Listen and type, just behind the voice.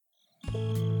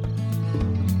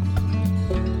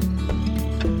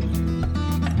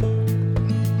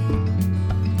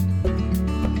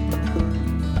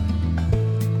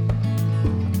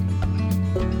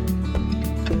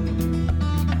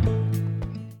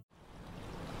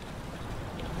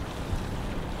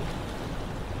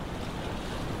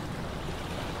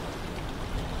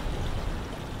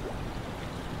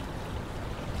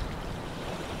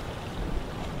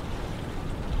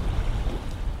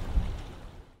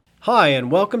Hi,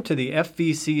 and welcome to the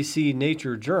FVCC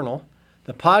Nature Journal,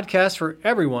 the podcast for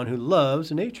everyone who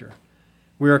loves nature.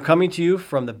 We are coming to you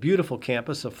from the beautiful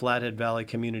campus of Flathead Valley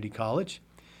Community College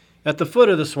at the foot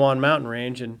of the Swan Mountain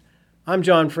Range, and I'm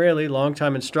John Fraley,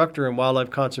 longtime instructor in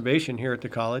wildlife conservation here at the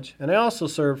college, and I also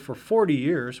served for 40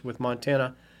 years with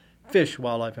Montana Fish,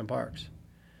 Wildlife, and Parks.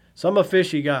 So I'm a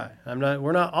fishy guy.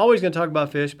 We're not always going to talk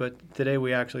about fish, but today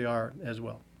we actually are as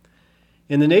well.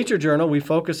 In the Nature Journal, we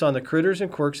focus on the critters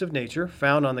and quirks of nature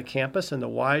found on the campus and the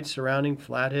wide surrounding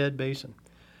Flathead Basin.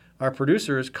 Our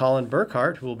producer is Colin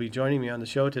Burkhart, who will be joining me on the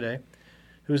show today,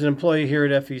 who's an employee here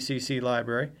at FVCC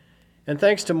Library. And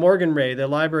thanks to Morgan Ray, the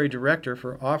library director,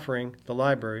 for offering the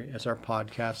library as our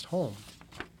podcast home.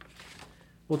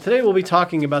 Well, today we'll be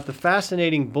talking about the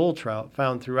fascinating bull trout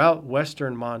found throughout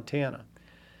western Montana.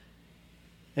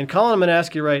 And Colin, I'm going to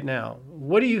ask you right now,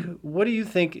 what do you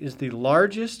think is the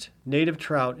largest native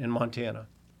trout in Montana?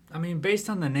 I mean, based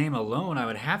on the name alone, I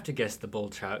would have to guess the bull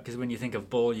trout, because when you think of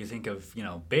bull, you think of,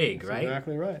 big, right?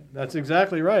 That's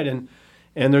exactly right. And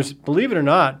there's, believe it or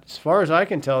not, as far as I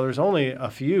can tell, there's only a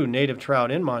few native trout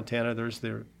in Montana. There's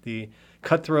the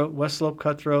cutthroat, West Slope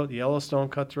cutthroat, the Yellowstone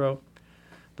cutthroat,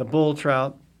 the bull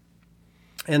trout,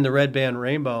 and the red band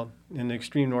rainbow in the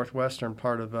extreme northwestern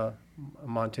part of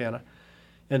Montana.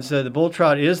 And so the bull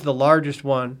trout is the largest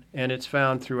one, and it's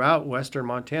found throughout western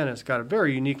Montana. It's got a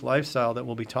very unique lifestyle that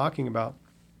we'll be talking about.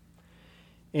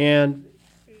 And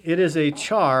it is a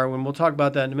char, and we'll talk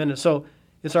about that in a minute. So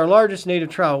it's our largest native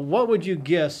trout. What would you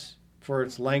guess for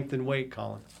its length and weight,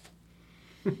 Colin?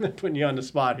 Putting you on the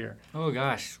spot here. Oh,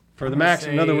 gosh. For the max,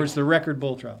 in other words, the record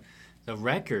bull trout. The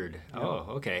record? Yep. Oh,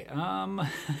 okay. I'm going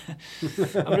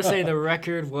to say the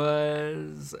record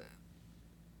was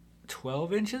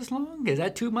 12 inches long? Is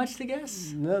that too much to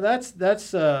guess? No,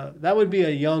 that would be a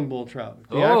young bull trout.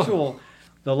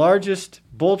 The largest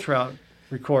bull trout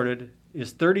recorded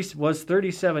was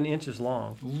 37 inches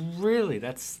long. Really?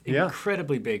 That's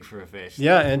incredibly big for a fish.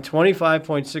 Yeah, and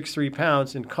 25.63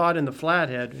 pounds, and caught in the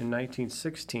Flathead in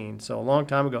 1916, so a long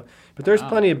time ago. But there's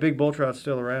plenty of big bull trout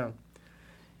still around.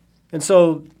 And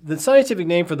so the scientific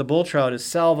name for the bull trout is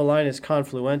Salvelinus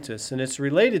confluentus, and it's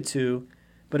related to,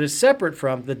 but is separate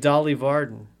from, the Dolly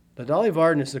Varden. The Dolly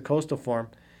Varden is the coastal form,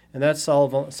 and that's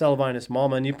Salvelinus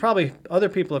malma. And other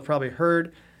people have probably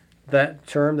heard that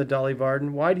term, the Dolly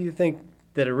Varden. Why do you think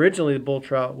that originally the bull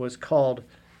trout was called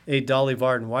a Dolly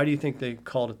Varden? Why do you think they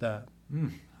called it that?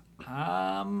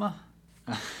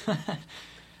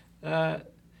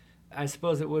 I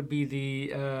suppose it would be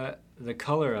the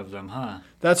color of them, huh?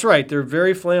 That's right. They're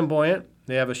very flamboyant.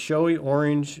 They have a showy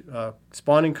orange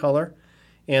spawning color.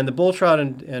 And the bull trout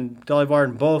and Dolly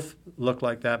Varden both look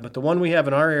like that. But the one we have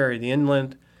in our area, the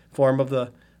inland form of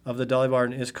the Dolly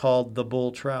Varden, is called the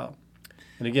bull trout.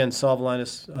 And again,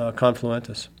 Salvelinus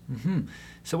confluentus. Mm-hmm.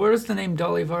 So where does the name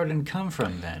Dolly Varden come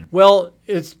from then? Well,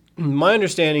 my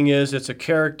understanding is it's a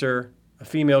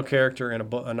female character in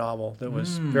a novel that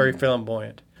was very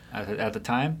flamboyant. At the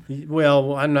time?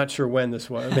 Well, I'm not sure when this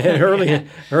was. early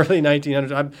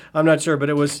 1900s. I'm not sure, but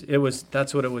it was.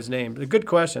 That's what it was named. A good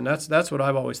question. That's what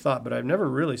I've always thought, but I've never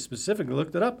really specifically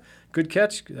looked it up. Good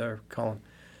catch, Colin.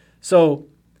 So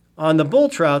on the bull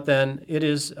trout, then it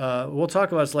is. We'll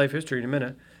talk about its life history in a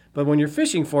minute. But when you're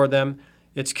fishing for them,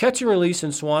 it's catch and release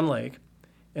in Swan Lake,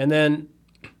 and then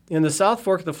in the South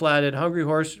Fork of the Flathead, Hungry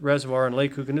Horse Reservoir, and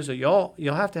Lake Koocanusa,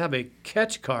 you'll have to have a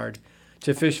catch card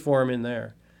to fish for them in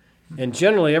there. And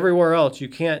generally, everywhere else, you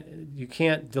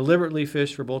can't deliberately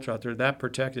fish for bull trout. They're that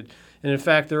protected. And in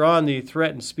fact, they're on the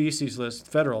threatened species list,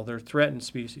 federal. They're threatened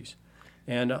species.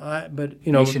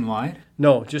 Nationwide?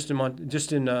 No,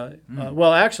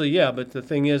 well, actually, yeah. But the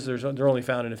thing is, they're only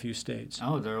found in a few states.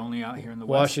 Oh, they're only out here in the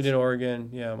West. Washington, Oregon,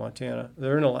 Montana.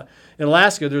 They're in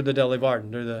Alaska. They're the Dolly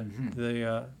Varden.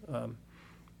 They're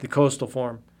the coastal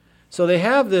form. So they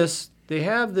have this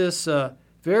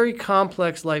very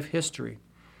complex life history.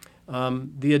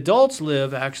 The adults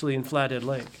live actually in Flathead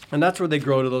Lake, and that's where they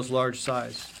grow to that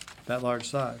large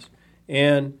size.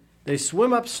 And they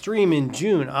swim upstream in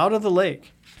June out of the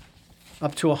lake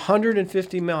up to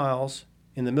 150 miles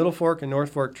in the Middle Fork and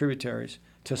North Fork tributaries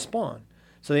to spawn.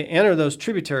 So they enter those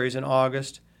tributaries in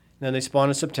August, and then they spawn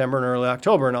in September and early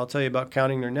October, and I'll tell you about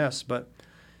counting their nests.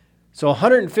 So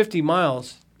 150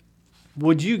 miles,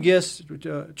 would you guess,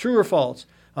 true or false,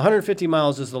 150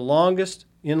 miles is the longest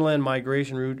inland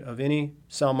migration route of any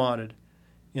salmonid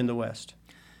in the West?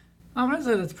 I'm going to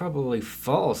say that's probably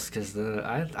false, because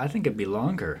I think it'd be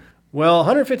longer. Well,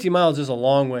 150 miles is a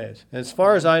long ways. As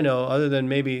far as I know, other than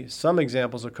maybe some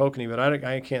examples of kokanee, but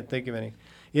I can't think of any.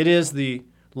 It is the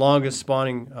longest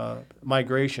spawning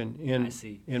migration I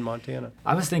see. in Montana.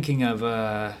 I was thinking of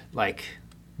like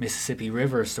Mississippi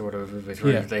River sort of,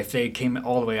 Yeah. if they came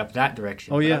all the way up that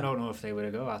direction. Oh, But yeah. I don't know if they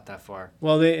would go out that far.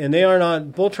 Well, they are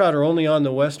not, bull trout are only on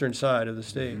the western side of the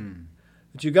state. Mm.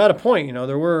 But you got a point, you know,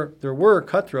 there were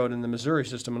cutthroat in the Missouri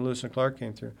system when Lewis and Clark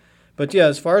came through. But yeah,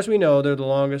 as far as we know, they're the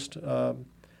longest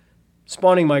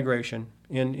spawning migration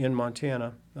in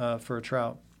Montana for a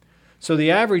trout. So the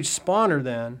average spawner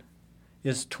then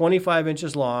is 25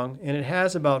 inches long, and it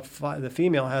has the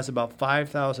female has about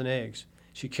 5,000 eggs.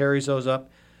 She carries those up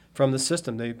from the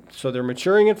system. So they're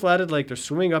maturing in Flathead Lake. They're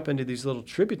swimming up into these little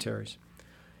tributaries.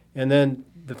 And then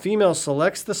the female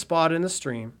selects the spot in the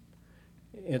stream.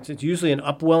 It's usually an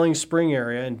upwelling spring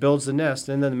area and builds the nest.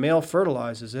 And then the male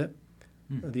fertilizes it,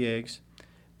 the eggs.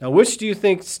 Now, which do you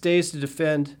think stays to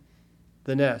defend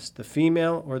the nest, the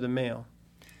female or the male?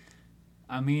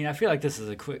 I mean, I feel like this is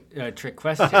a quick trick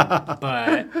question,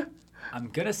 but I'm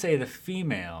going to say the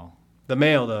female. The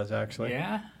male does, actually.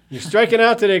 Yeah? You're striking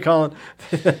out today, Colin.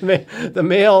 The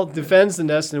male defends the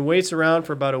nest and waits around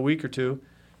for about a week or two,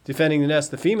 defending the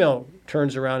nest. The female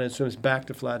turns around and swims back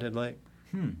to Flathead Lake.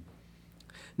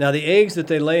 Now, the eggs that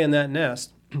they lay in that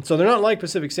nest, so they're not like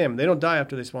Pacific salmon. They don't die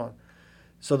after they spawn.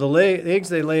 So the eggs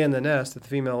they lay in the nest that the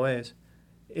female lays,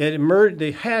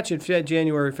 they hatch in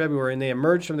January, February, and they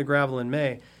emerge from the gravel in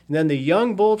May. And then the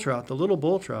young bull trout, the little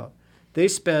bull trout, they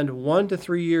spend 1 to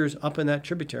 3 years up in that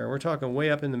tributary. We're talking way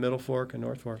up in the Middle Fork and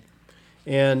North Fork.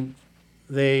 And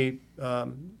they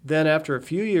then after a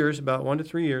few years, about 1 to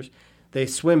 3 years, they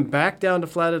swim back down to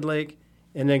Flathead Lake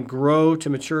and then grow to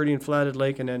maturity in Flathead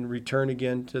Lake and then return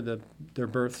again to their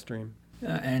birth stream.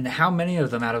 And how many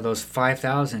of them out of those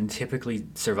 5,000 typically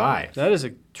survive? That is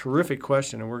a terrific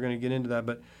question, and we're going to get into that.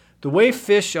 But the way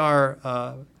fish are,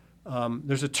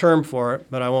 there's a term for it,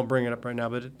 but I won't bring it up right now.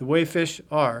 But the way fish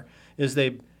are is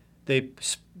they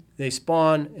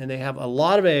spawn and they have a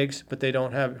lot of eggs, but they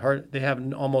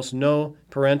have almost no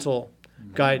parental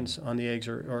guidance on the eggs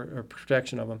or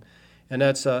protection of them, and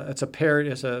it's a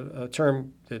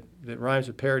term that rhymes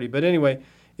with parity. But anyway,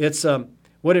 it's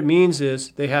what it means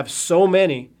is they have so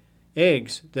many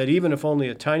eggs that even if only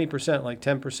a tiny percent, like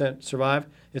 10%, survive,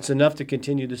 it's enough to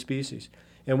continue the species.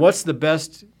 And what's the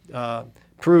best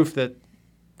proof that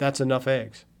that's enough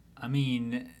eggs? I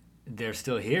mean, they're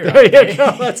still here. There you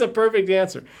go. That's a perfect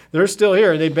answer. They're still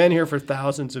here. They've been here for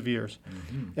thousands of years.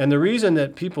 And the reason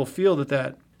that people feel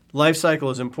that life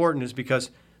cycle is important is because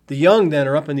the young then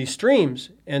are up in these streams,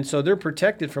 and so they're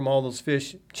protected from all those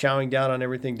fish chowing down on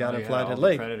everything down in Flathead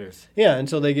Lake. Predators. Yeah,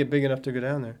 until they get big enough to go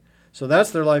down there. So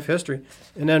that's their life history.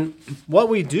 And then what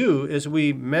we do is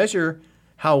we measure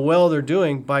how well they're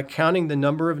doing by counting the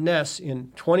number of nests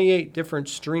in 28 different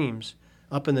streams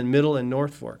up in the Middle and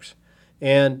North Forks.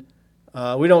 And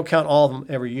we don't count all of them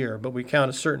every year, but we count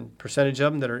a certain percentage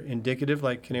of them that are indicative,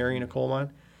 like canary in a coal mine.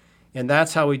 And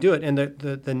that's how we do it. And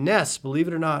the nests, believe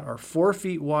it or not, are 4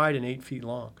 feet wide and 8 feet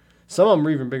long. Some of them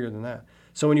are even bigger than that.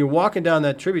 So when you're walking down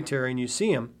that tributary and you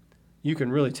see them, you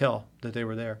can really tell that they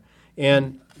were there.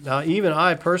 And even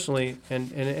I personally,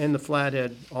 and in the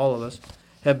Flathead, all of us,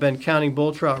 have been counting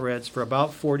bull trout reds for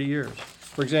about 40 years.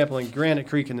 For example, in Granite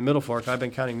Creek in the Middle Fork, I've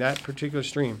been counting that particular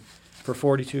stream for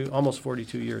almost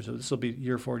 42 years. So this will be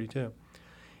year 42.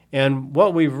 And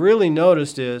what we've really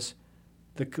noticed is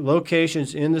the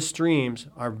locations in the streams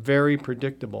are very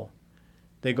predictable.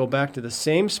 They go back to the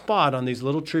same spot on these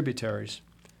little tributaries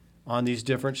on these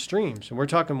different streams. And we're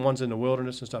talking ones in the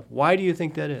wilderness and stuff. Why do you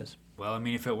think that is? Well, I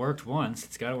mean, if it worked once,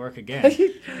 it's got to work again.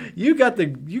 you got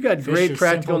great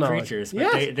practical knowledge. Creatures, but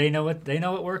yes. they know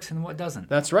what works and what doesn't.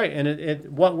 That's right. And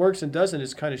what works and doesn't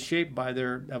is kind of shaped by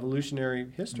their evolutionary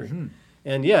history.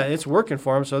 And yeah, it's working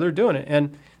for them, so they're doing it.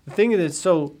 And the thing that's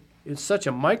it's such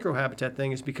a microhabitat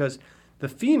thing is because the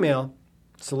female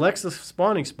selects the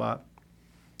spawning spot,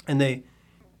 and they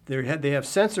have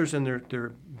sensors in their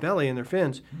belly and their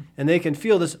fins, and they can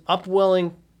feel this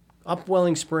upwelling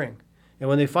spring. And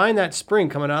when they find that spring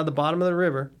coming out of the bottom of the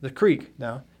river, the creek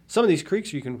now, some of these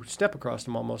creeks you can step across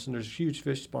them almost, and there's huge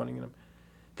fish spawning in them,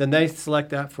 then they select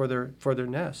that for their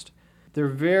nest. They're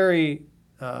very,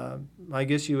 I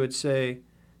guess you would say,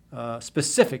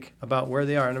 specific about where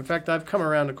they are. And in fact, I've come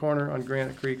around the corner on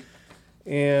Granite Creek,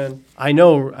 and I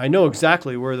know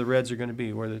exactly where the reds are going to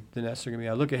be, where the nests are going to be.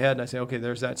 I look ahead and I say, okay,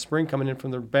 there's that spring coming in from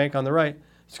the bank on the right.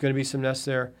 There's going to be some nests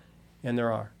there, and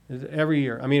there are every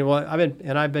year. I mean, well,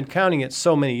 I've been counting it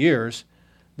so many years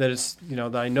that it's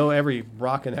that I know every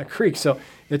rock in that creek. So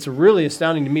it's really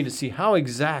astounding to me to see how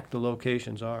exact the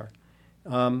locations are.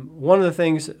 One of the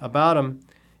things about them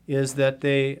is that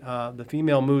the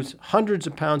female moves hundreds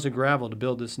of pounds of gravel to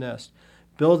build this nest.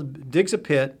 digs a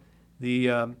pit.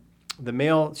 The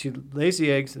male, she lays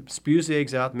the eggs, spews the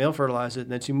eggs out, the male fertilizes it,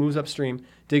 and then she moves upstream,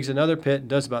 digs another pit, and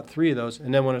does about 3 of those.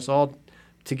 And then when it's all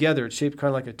together, it's shaped kind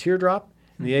of like a teardrop,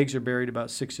 and the eggs are buried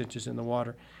about 6 inches in the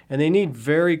water. And they need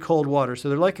very cold water, so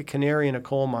they're like a canary in a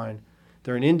coal mine.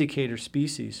 They're an indicator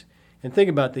species. And think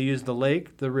about it, they use the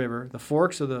lake, the river, the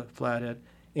forks of the Flathead,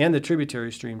 and the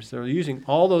tributary streams. They're using,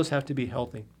 all those have to be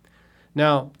healthy.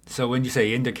 Now, so when you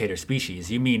say indicator species,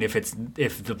 you mean if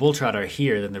the bull trout are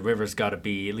here, then the river's got to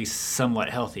be at least somewhat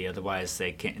healthy. Otherwise,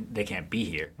 they can't be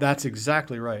here. That's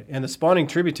exactly right. And the spawning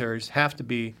tributaries have to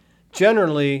be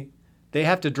generally, they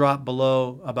have to drop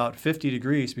below about 50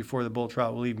 degrees before the bull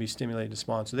trout will even be stimulated to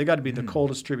spawn. So they got to be the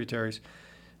coldest tributaries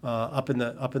up in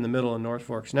the middle of North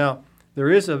Forks. Now, there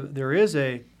is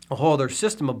a whole other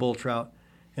system of bull trout,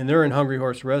 and they're in Hungry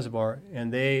Horse Reservoir,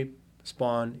 and they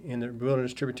spawn in the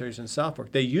wilderness tributaries in South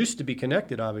Fork. They used to be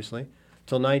connected, obviously,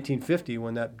 until 1950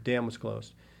 when that dam was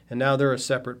closed, and now they're a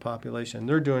separate population.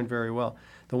 They're doing very well.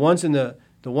 The ones in the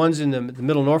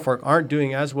middle North Fork aren't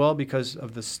doing as well because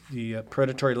of the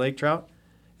predatory lake trout,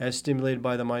 as stimulated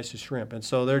by the mysis shrimp, and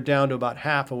so they're down to about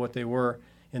half of what they were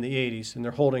in the 80s, and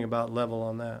they're holding about level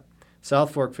on that.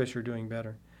 South Fork fish are doing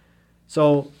better.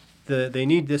 So they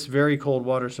need this very cold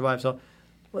water to survive. So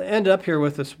we'll end up here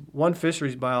with this one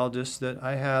fisheries biologist that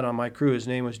I had on my crew. His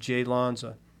name was Jay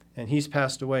Lanza, and he's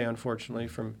passed away, unfortunately,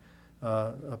 from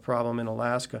a problem in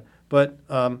Alaska. But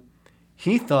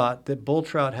he thought that bull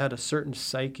trout had a certain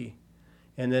psyche,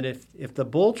 and that if the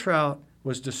bull trout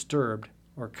was disturbed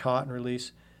or caught and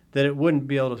released, that it wouldn't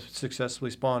be able to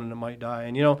successfully spawn and it might die.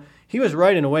 And, he was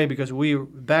right in a way because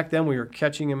back then we were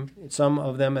catching them, some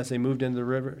of them as they moved into the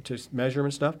river to measure them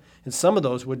and stuff, and some of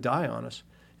those would die on us,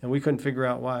 and we couldn't figure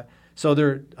out why.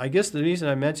 So I guess the reason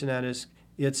I mention that is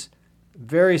it's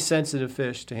very sensitive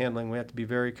fish to handling. We have to be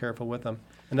very careful with them,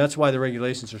 and that's why the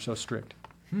regulations are so strict.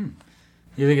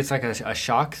 You think it's like a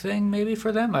shock thing maybe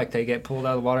for them? Like they get pulled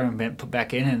out of the water and put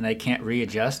back in and they can't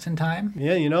readjust in time?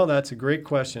 Yeah, that's a great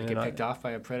question. They get picked off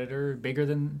by a predator bigger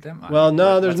than them? Well,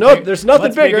 no, there's nothing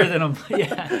bigger. Bigger than them?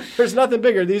 Yeah. There's nothing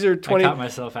bigger. These are 20. I caught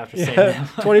myself after saying that.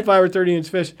 25 or 30-inch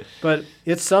fish. But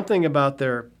it's something about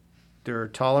their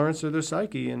tolerance or their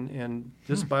psyche, and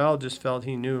this biologist felt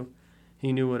he knew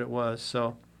what it was.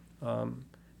 So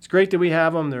it's great that we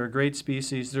have them. They're a great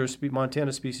species. They're a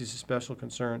Montana species of special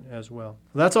concern as well.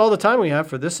 That's all the time we have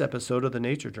for this episode of the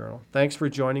Nature Journal. Thanks for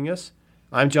joining us.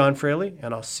 I'm John Fraley,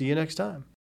 and I'll see you next time.